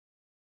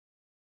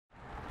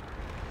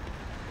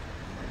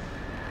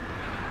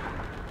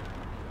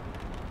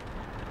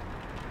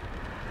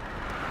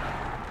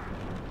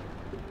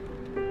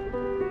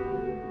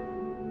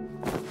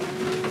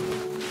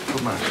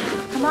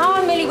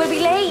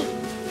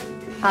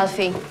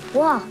Alfie.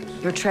 What?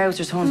 Your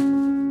trousers,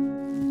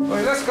 hon.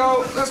 Right, let's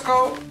go, let's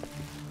go.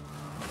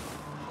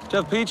 Do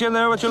you have Peachy in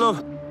there with you,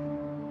 love?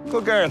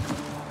 Good girl.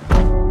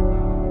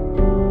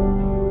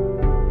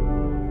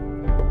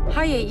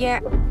 Hiya, yeah.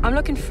 I'm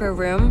looking for a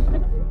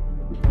room.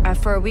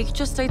 For a week,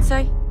 just, I'd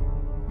say.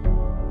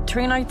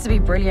 3 nights would be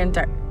brilliant.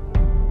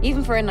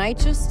 Even for a night,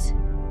 just.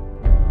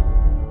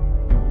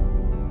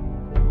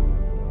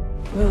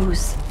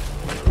 Rose,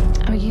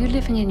 are you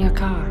living in your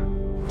car?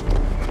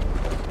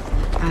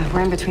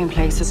 We're in between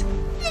places.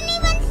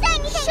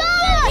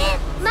 Shut!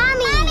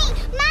 Mommy!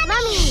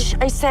 Mommy! Shh,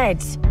 I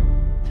said.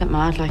 A bit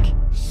mad, like.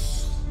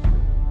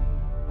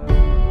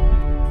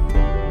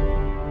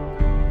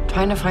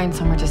 Trying to find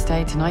somewhere to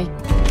stay tonight.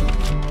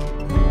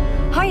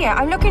 Hiya,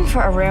 I'm looking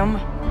for a room.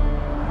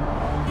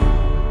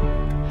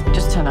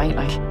 Just tonight,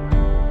 like.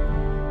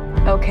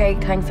 Okay,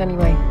 thanks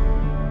anyway.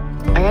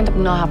 I end up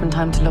not having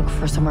time to look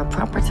for somewhere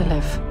proper to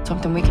live.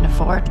 Something we can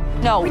afford.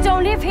 No. We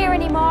don't live here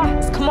anymore.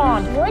 Come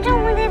on. Why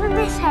don't we live in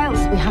this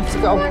house? We have to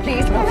go,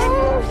 please,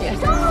 love. Yes,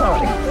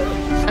 sorry.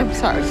 I'm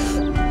sorry.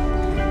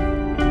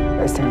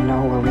 Is there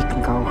nowhere we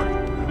can go?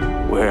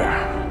 Where?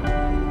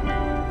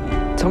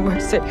 Somewhere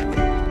safe.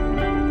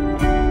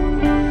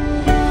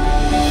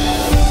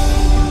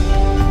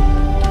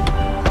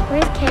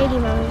 Where's Katie,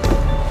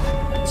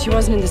 Mum? She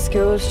wasn't in the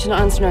school. She's not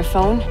answering her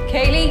phone.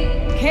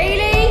 Kaylee!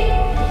 Kaylee!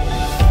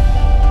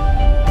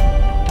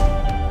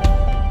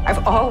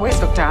 I've always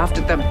looked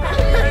after them.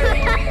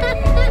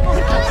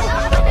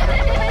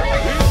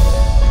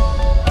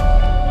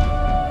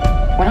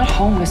 We're not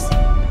homeless.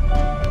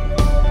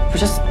 We're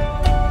just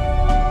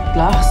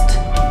lost.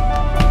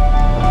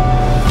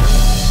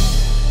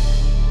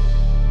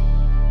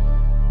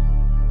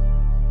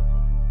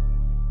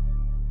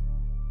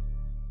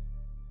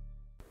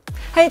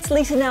 Hey, it's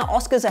Lisa now.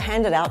 Oscars are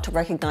handed out to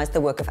recognise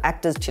the work of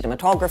actors,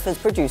 cinematographers,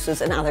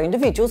 producers and other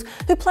individuals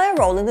who play a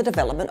role in the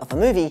development of a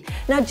movie.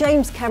 Now,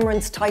 James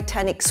Cameron's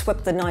Titanic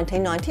swept the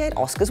 1998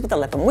 Oscars with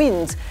 11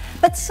 wins.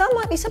 But some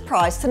might be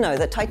surprised to know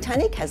that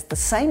Titanic has the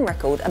same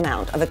record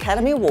amount of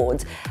Academy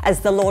Awards as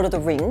The Lord of the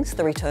Rings,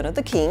 The Return of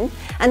the King,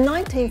 and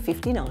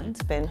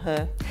 1959's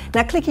Ben-Hur.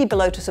 Now, click here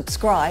below to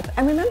subscribe,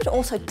 and remember to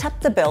also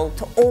tap the bell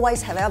to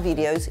always have our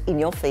videos in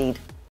your feed.